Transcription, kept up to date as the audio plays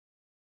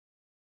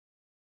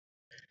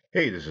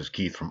Hey, this is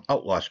Keith from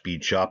Outlaw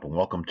Speed Shop, and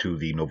welcome to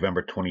the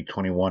November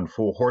 2021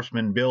 Four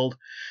Horsemen build.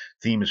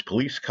 Theme is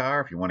police car.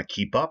 If you want to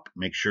keep up,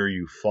 make sure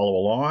you follow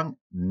along.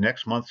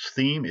 Next month's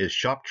theme is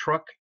shop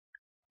truck,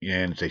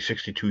 and it's a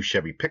 62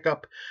 Chevy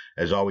pickup.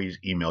 As always,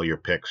 email your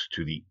pics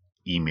to the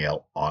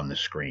email on the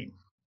screen.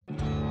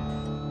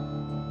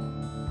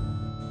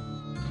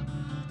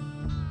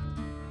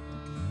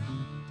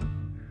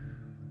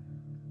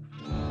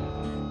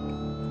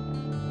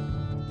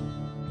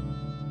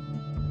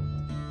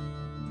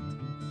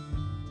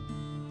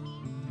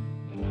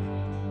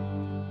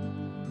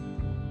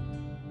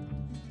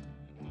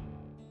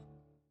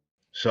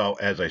 So,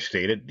 as I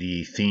stated,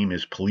 the theme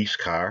is police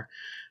car.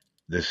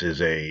 This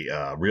is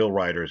a Real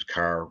Riders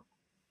car.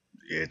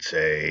 It's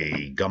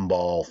a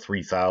Gumball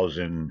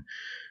 3000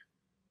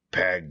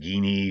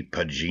 Pagani,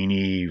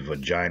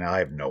 Vagina. I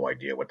have no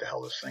idea what the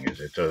hell this thing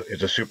is. It's a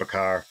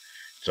supercar.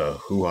 It's a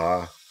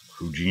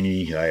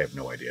Houdini. I have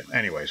no idea.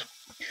 Anyways,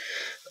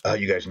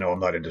 you guys know I'm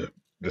not into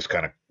this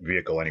kind of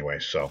vehicle anyway.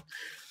 So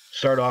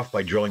start off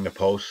by drilling the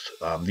posts.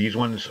 These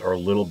ones are a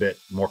little bit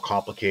more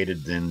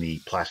complicated than the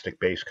plastic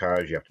base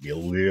cars. You have to be a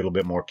little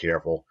bit more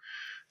careful.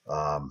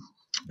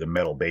 The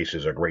metal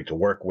bases are great to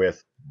work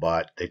with,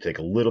 but they take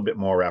a little bit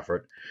more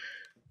effort.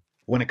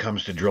 When it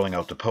comes to drilling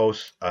out the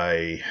posts,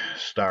 I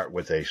start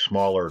with a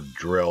smaller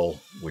drill,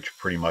 which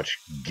pretty much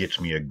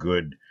gets me a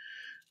good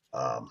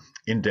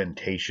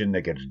indentation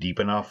that gets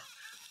deep enough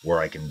where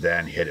I can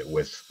then hit it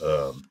with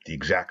the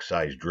exact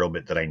size drill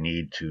bit that I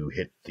need to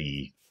hit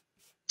the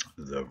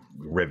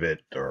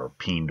rivet or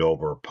peened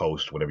over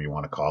post, whatever you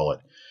want to call it.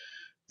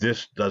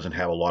 This doesn't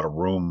have a lot of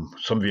room.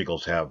 Some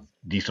vehicles have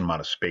decent amount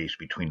of space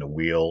between the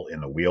wheel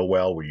and the wheel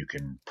well where you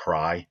can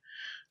pry.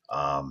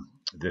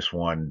 This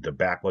one, the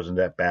back wasn't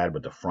that bad,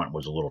 but the front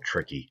was a little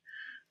tricky.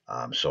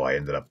 So I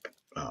ended up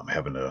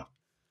having to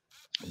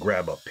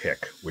grab a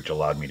pick, which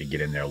allowed me to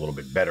get in there a little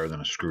bit better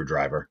than a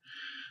screwdriver.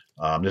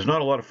 There's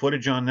not a lot of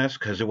footage on this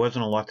because there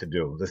wasn't a lot to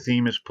do. The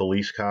theme is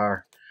police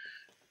car.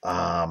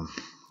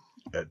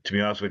 To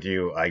be honest with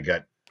you, I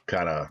got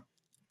kind of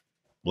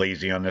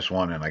lazy on this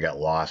one and I got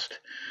lost.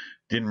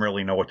 Didn't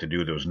really know what to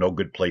do. There was no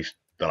good place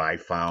that I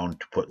found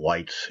to put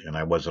lights, and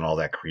I wasn't all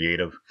that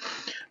creative.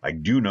 I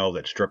do know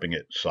that stripping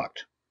it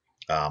sucked.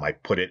 I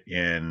put it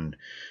in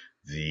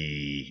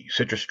the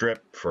citrus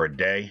strip for a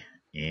day,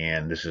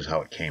 and this is how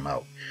it came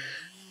out.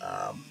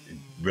 It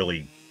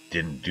really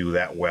didn't do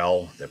that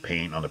well. The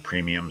paint on the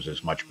premiums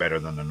is much better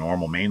than the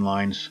normal main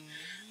lines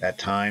at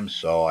times,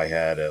 so I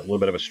had a little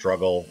bit of a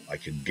struggle. I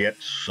could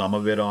get some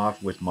of it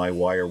off with my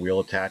wire wheel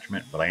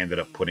attachment, but I ended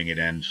up putting it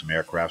in some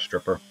aircraft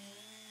stripper.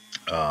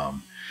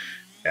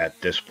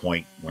 At this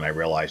point, when I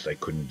realized I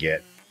couldn't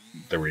get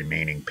the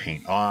remaining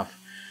paint off,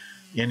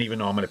 and even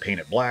though I'm going to paint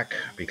it black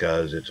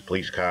because it's a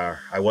police car,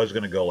 I was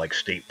going to go like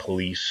state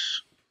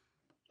police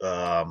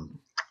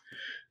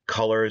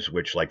colors,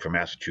 which like for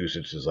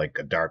Massachusetts is like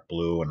a dark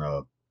blue and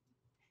a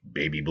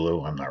baby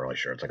blue. I'm not really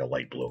sure. It's like a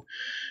light blue.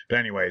 But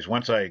anyways,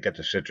 once I got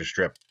the citrus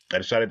strip, I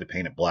decided to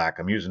paint it black.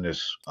 I'm using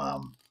this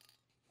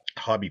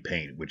hobby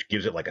paint, which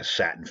gives it like a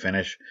satin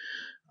finish.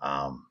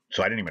 So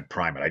I didn't even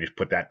prime it. I just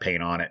put that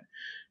paint on it.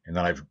 And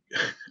then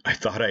I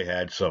thought I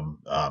had some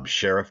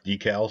sheriff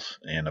decals,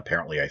 and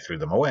apparently I threw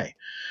them away.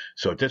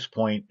 So at this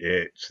point,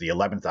 it's the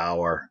 11th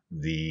hour.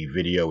 The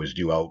video is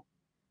due out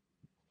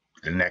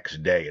the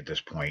next day at this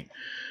point.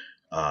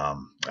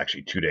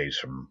 Actually, 2 days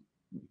from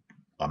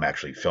I'm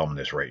actually filming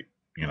this right,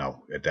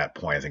 at that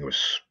point. I think it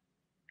was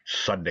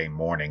Sunday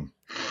morning.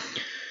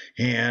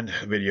 And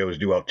the video is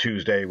due out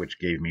Tuesday, which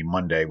gave me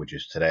Monday, which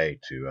is today,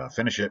 to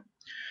finish it.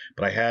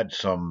 But I had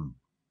some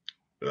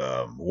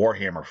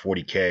Warhammer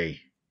 40K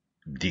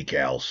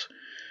decals,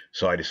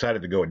 so I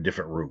decided to go a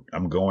different route.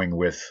 I'm going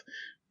with,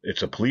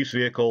 it's a police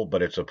vehicle,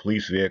 but it's a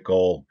police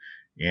vehicle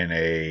in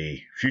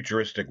a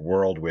futuristic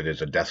world where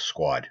there's a death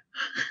squad,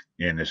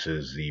 and this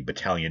is the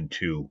Battalion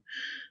 2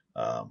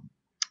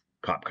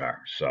 cop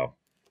car. So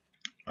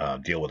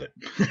deal with it.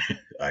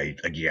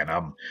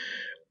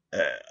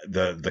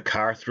 The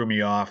car threw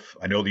me off.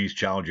 I know these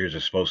challengers are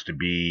supposed to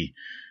be,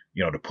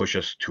 to push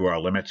us to our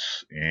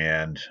limits,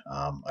 and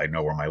I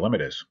know where my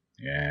limit is.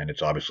 And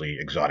it's obviously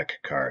exotic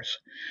cars.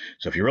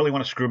 So if you really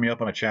want to screw me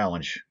up on a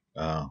challenge,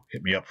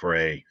 hit me up for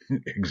a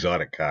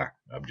exotic car.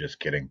 I'm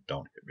just kidding.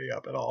 Don't hit me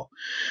up at all.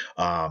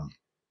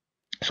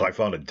 So I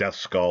found a death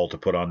skull to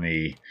put on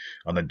the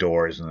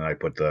doors, and then I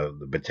put the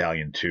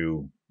Battalion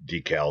 2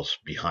 decals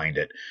behind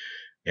it.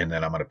 And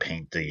then I'm going to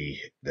paint the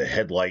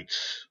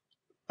headlights,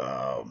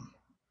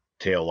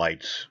 tail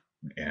lights,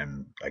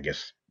 and I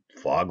guess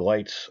fog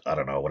lights. I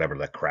don't know, whatever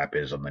that crap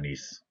is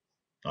underneath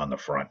on the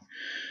front,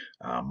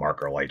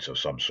 marker lights of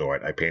some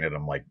sort. I painted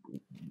them like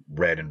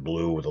red and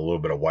blue with a little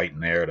bit of white in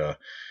there to,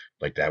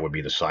 like, that would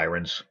be the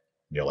sirens,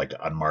 like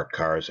the unmarked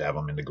cars, have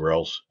them in the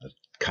grills. That's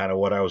kind of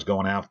what I was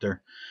going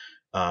after.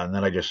 And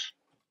then I just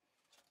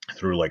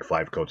threw like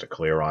 5 coats of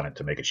clear on it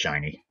to make it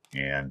shiny,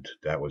 and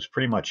that was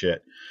pretty much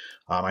it.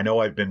 I know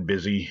I've been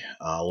busy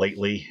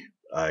lately.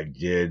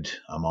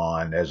 I'm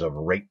on, as of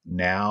right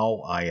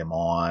now, I am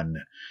on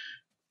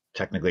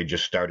technically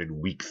just started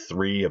week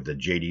 3 of the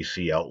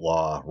JDC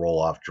Outlaw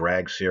Roll-Off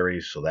Drag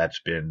series. So that's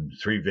been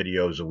 3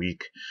 videos a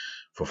week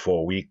for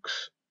 4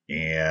 weeks.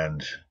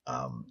 And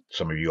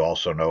some of you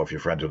also know, if you're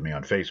friends with me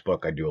on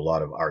Facebook, I do a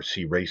lot of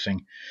RC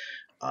racing.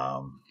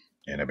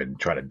 And I've been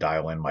trying to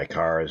dial in my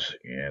cars,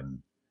 and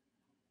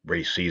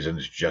race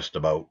season's just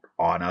about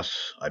on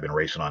us. I've been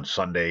racing on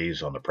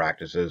Sundays on the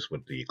practices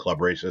with the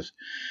club races.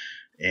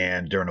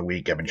 And during the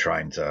week, I've been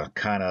trying to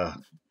kind of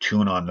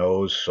tune on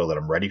those so that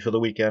I'm ready for the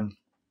weekend.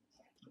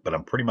 But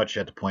I'm pretty much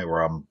at the point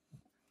where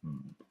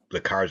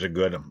the cars are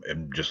good.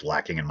 I'm just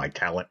lacking in my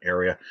talent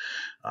area.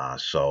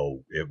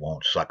 So it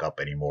won't suck up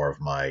any more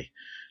of my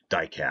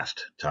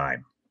diecast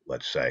time,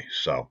 let's say.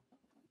 So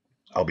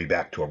I'll be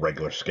back to a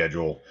regular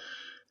schedule.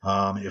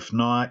 If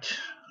not,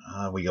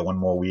 we got 1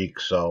 more week.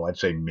 So I'd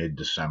say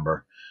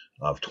mid-December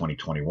of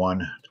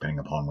 2021, depending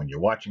upon when you're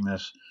watching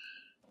this.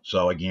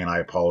 So again, I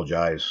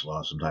apologize.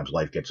 Sometimes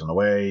life gets in the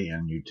way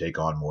and you take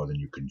on more than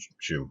you can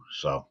chew.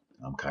 So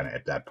I'm kind of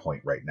at that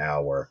point right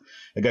now where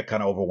I get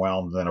kind of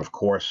overwhelmed. Then, of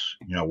course,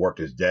 work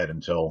is dead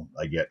until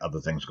I get other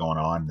things going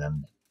on.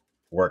 Then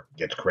work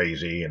gets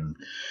crazy and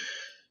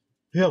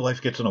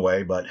life gets in the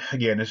way. But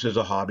again, this is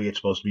a hobby. It's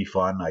supposed to be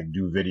fun. I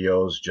do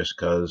videos just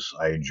because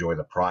I enjoy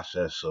the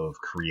process of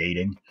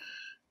creating.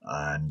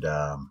 And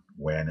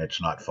when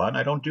it's not fun,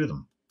 I don't do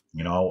them.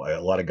 A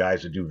lot of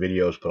guys that do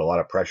videos put a lot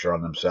of pressure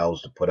on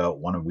themselves to put out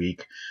 1 a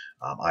week.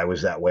 I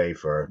was that way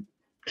for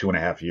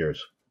 2.5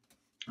 years.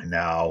 And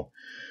now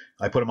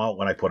I put them out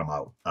when I put them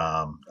out.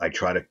 I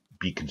try to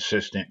be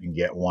consistent and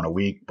get 1 a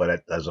week, but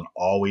it doesn't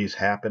always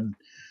happen.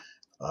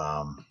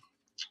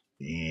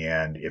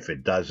 And if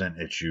it doesn't,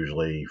 it's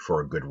usually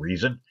for a good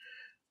reason.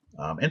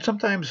 And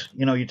sometimes,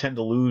 you tend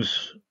to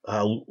lose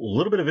a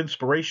little bit of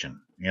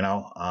inspiration.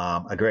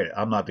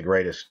 I'm not the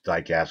greatest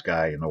diecast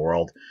guy in the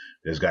world.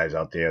 There's guys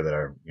out there that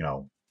are,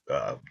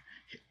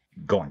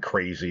 going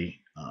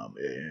crazy,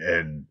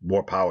 and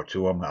more power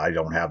to them. I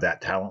don't have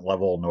that talent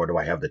level, nor do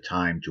I have the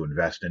time to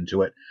invest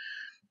into it.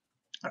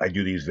 I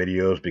do these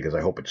videos because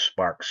I hope it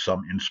sparks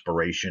some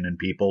inspiration in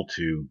people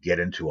to get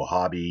into a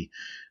hobby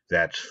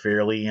that's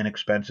fairly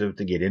inexpensive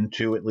to get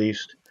into, at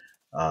least.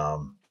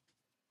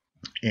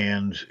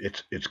 And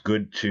it's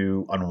good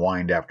to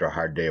unwind after a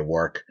hard day of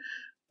work,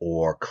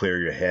 or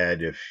clear your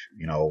head if,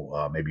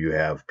 maybe you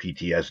have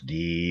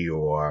PTSD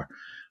or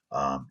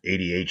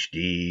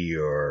ADHD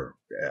or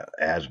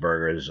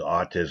Asperger's,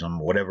 autism,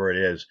 whatever it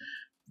is.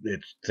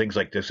 It's things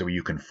like this where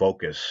you can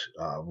focus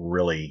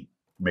really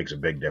makes a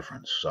big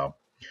difference. So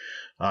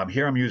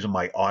here I'm using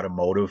my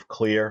automotive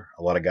clear.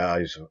 A lot of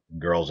guys and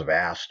girls have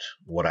asked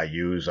what I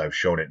use. I've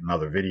shown it in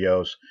other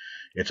videos.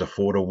 It's a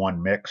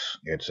 4-to-1 mix.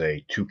 It's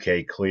a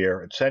 2K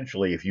clear.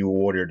 Essentially, if you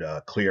ordered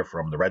a clear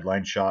from the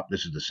Redline shop,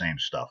 this is the same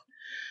stuff,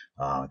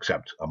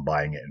 except I'm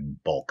buying it in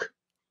bulk.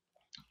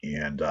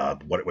 And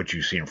what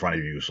you see in front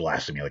of you is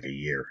lasting me like a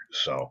year.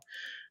 So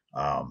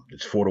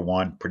it's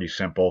 4-to-1, pretty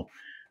simple.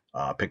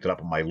 Picked it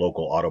up in my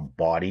local auto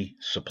body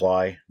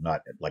supply,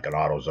 not like an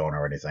AutoZone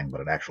or anything,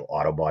 but an actual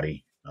auto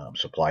body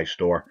supply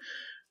store.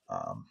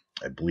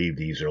 I believe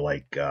these are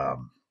like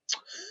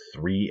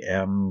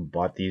 3M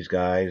bought these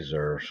guys,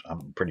 or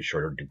I'm pretty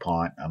sure they're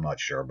DuPont. I'm not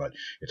sure, but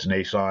it's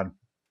Nason.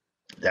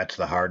 That's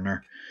the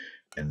hardener.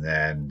 And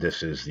then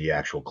this is the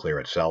actual clear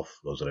itself.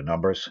 Those are the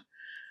numbers.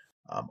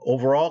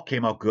 Overall,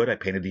 came out good. I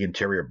painted the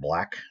interior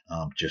black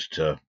just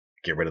to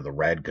get rid of the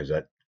red because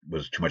that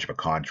was too much of a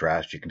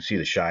contrast. You can see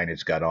the shine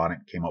it's got on it.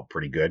 Came out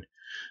pretty good.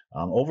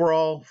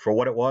 Overall, for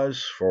what it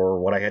was, for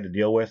what I had to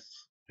deal with,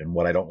 and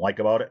what I don't like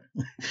about it,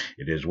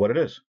 it is what it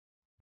is.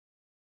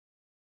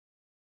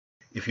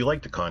 If you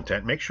like the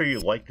content, make sure you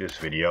like this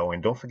video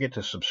and don't forget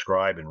to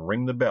subscribe and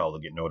ring the bell to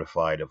get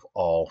notified of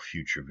all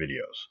future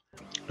videos.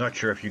 Not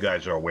sure if you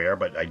guys are aware,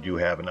 but I do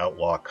have an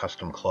Outlaw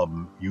Custom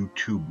Club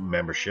YouTube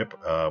membership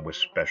with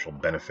special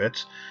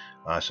benefits.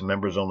 Some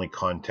members-only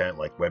content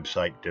like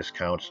website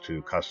discounts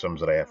to customs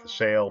that I have for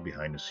sale,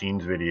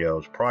 behind-the-scenes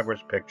videos,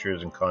 progress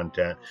pictures and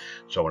content,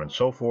 so on and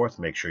so forth.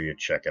 Make sure you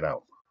check it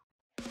out.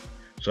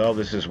 So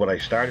this is what I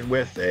started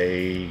with,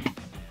 a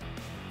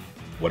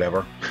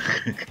whatever,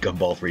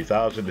 Gumball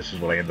 3000. This is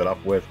what I ended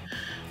up with.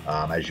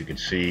 As you can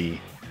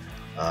see,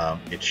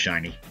 it's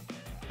shiny.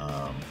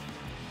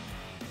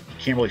 You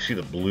can't really see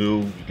the blue.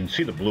 You can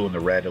see the blue and the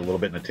red a little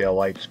bit in the tail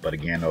lights, but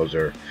again, those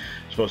are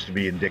supposed to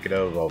be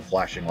indicative of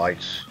flashing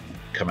lights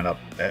coming up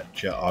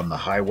at you on the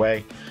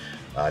highway.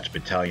 It's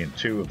Battalion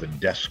 2 of the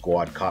Death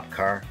Squad cop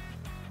car.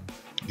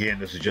 Again,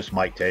 this is just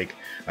my take.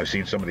 I've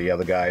seen some of the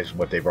other guys,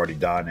 what they've already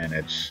done, and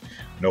it's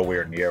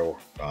nowhere near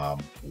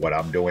what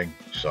I'm doing.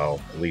 So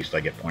at least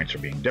I get points for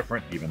being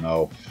different, even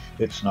though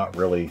it's not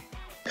really,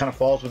 kind of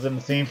falls within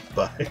the theme.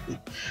 But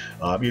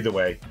either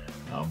way,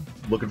 I'm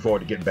looking forward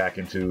to getting back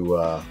into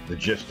the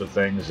gist of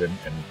things and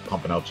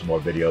pumping out some more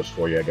videos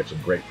for you. I got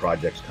some great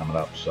projects coming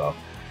up. So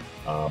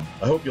I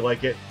hope you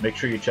like it. Make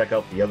sure you check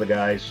out the other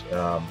guys,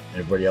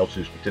 everybody else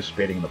who's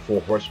participating in the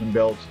 4 Horsemen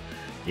builds,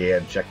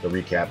 and check the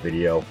recap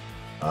video.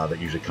 That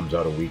usually comes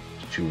out a week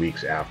to 2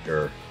 weeks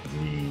after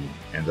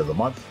the end of the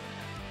month.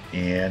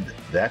 And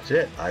that's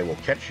it. I will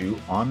catch you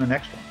on the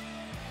next one.